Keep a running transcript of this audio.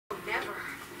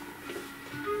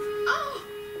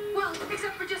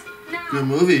except for just now. Good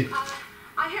movie.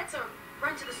 I had to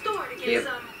run to the store to get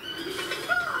some.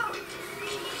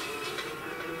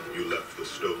 You left the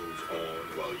stove on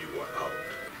while you were out.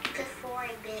 Before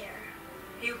I bit her.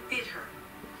 You bit her.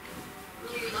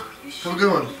 Have a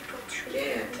good one. People treat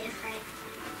her different.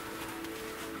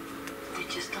 They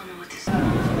just don't know what to say.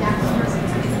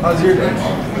 How's your day?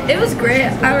 It was great.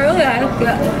 I really liked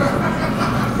it.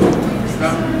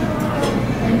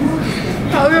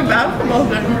 How was your basketball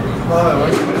game? Oh, I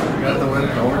went to it. We got the win in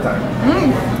overtime.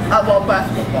 I love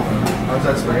basketball. How's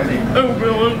that spaghetti? It was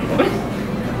really good.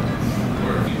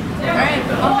 Alright,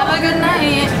 well have a good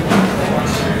night.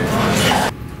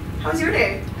 How's your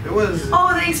day? It was.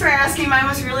 Oh, thanks for asking. Mine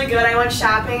was really good. I went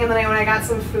shopping and then I got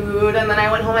some food and then I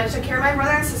went home and I took care of my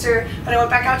brother and sister, but I went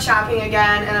back out shopping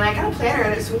again and then I got a planner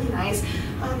and it was really nice. Yeah.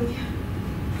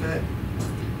 Okay.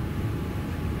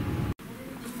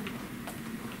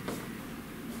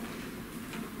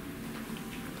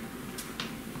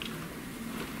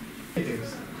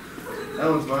 That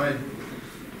one's mine.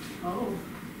 Oh.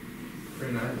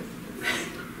 Very nice.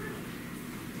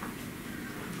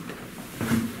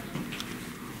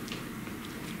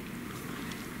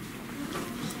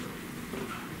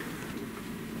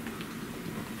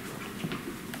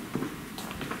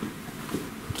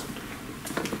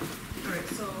 Alright,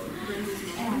 so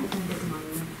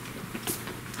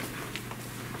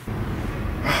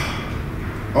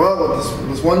I went with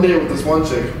this one day with this one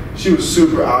chick. She was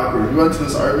super awkward. We went to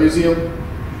this art museum.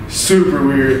 Super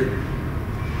weird.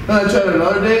 Then I tried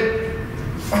another date.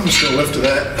 I'm just gonna lift to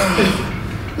that.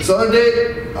 This other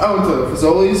date, I went to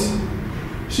Fazoli's.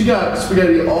 She got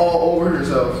spaghetti all over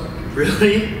herself.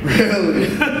 Really? Really?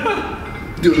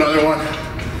 Do another one.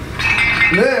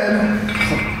 Then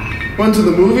went to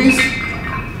the movies,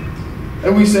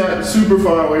 and we sat super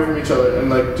far away from each other and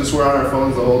like just were on our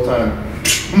phones the whole time.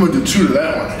 I'm gonna do 2 to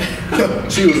that one.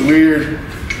 She was weird.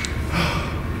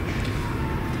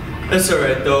 That's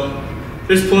alright though.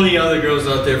 There's plenty of other girls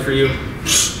out there for you.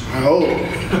 I hope.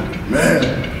 Man.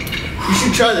 You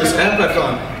should try this app I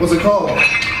found. What's it called?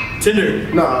 Tinder.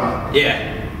 Nah.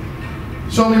 Yeah.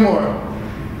 Show me more.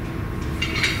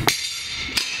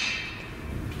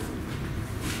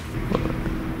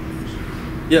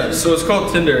 Yeah, so it's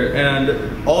called Tinder, and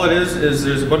all it is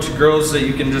there's a bunch of girls that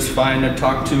you can just find and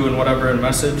talk to and whatever and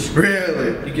message.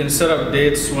 Really? You can set up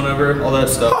dates whenever, all that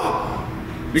stuff.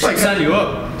 We should sign you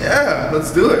up. Yeah,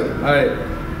 let's do it. Alright.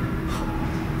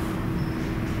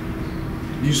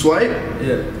 You swipe?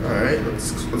 Yeah. Alright,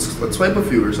 let's swipe a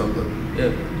few or something.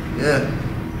 Yeah. Yeah.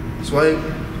 Swipe.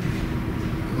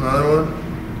 Another one.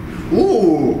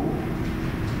 Ooh.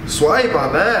 Swipe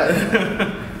on that.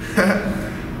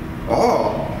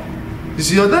 Oh. You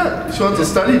see what that? She wants a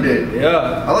study date.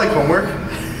 Yeah. I like homework.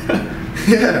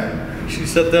 Yeah. You should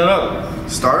set that up.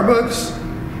 Starbucks.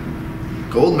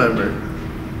 Gold member.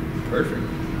 Perfect.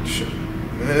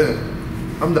 Yeah.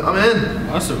 I'm in.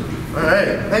 Awesome.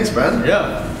 Alright. Thanks, Ben.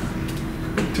 Yeah.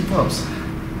 2 pumps.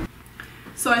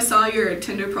 So I saw your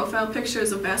Tinder profile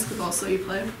pictures of basketball, so you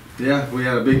played? Yeah, we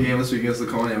had a big game this week against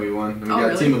Laconia and we won. And we Oh, got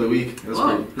really? team of the week. It was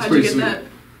Whoa, pretty, how'd you get sweet. that?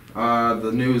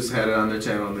 The news had it on their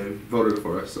channel and they voted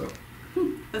for us, so.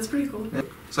 That's pretty cool. Yeah.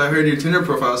 So I heard your Tinder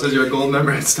profile says you're a gold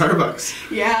member at Starbucks.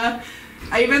 Yeah.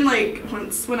 I even like,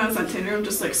 once when I was on Tinder, I'm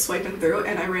just like swiping through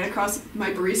and I ran across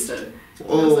my barista. I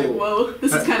was like, whoa,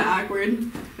 this is kind of awkward.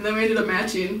 And then we ended up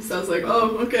matching, so I was like,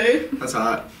 oh, okay. That's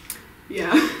hot.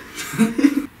 Yeah.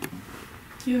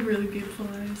 You have really beautiful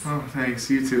eyes. Oh, thanks.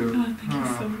 You too. Oh, thank you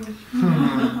so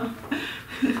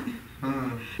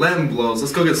much. Lamb blows.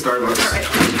 Let's go get Starbucks. Alright.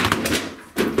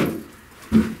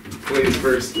 Ladies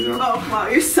first, you know? Oh, wow,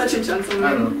 you're such a gentleman.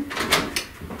 I know.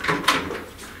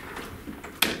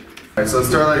 Alright, so let's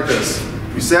start like this.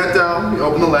 We sat down, we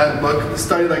opened the lab book,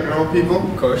 studied like normal people.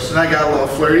 Of course. And I got a little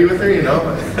flirty with her, you know?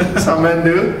 That's how men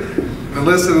do. And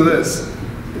listen to this.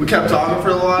 We kept talking for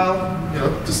a little while, you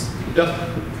know, just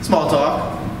small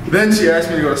talk. Then she asked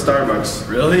me to go to Starbucks.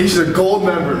 Really? She's a gold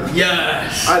member.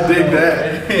 Yes! I dig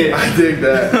that. Hey. I dig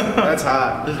that. That's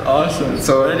hot. That's awesome.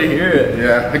 So Glad to hear it.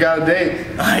 Yeah, I got a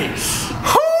date. Nice.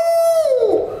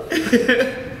 Woo!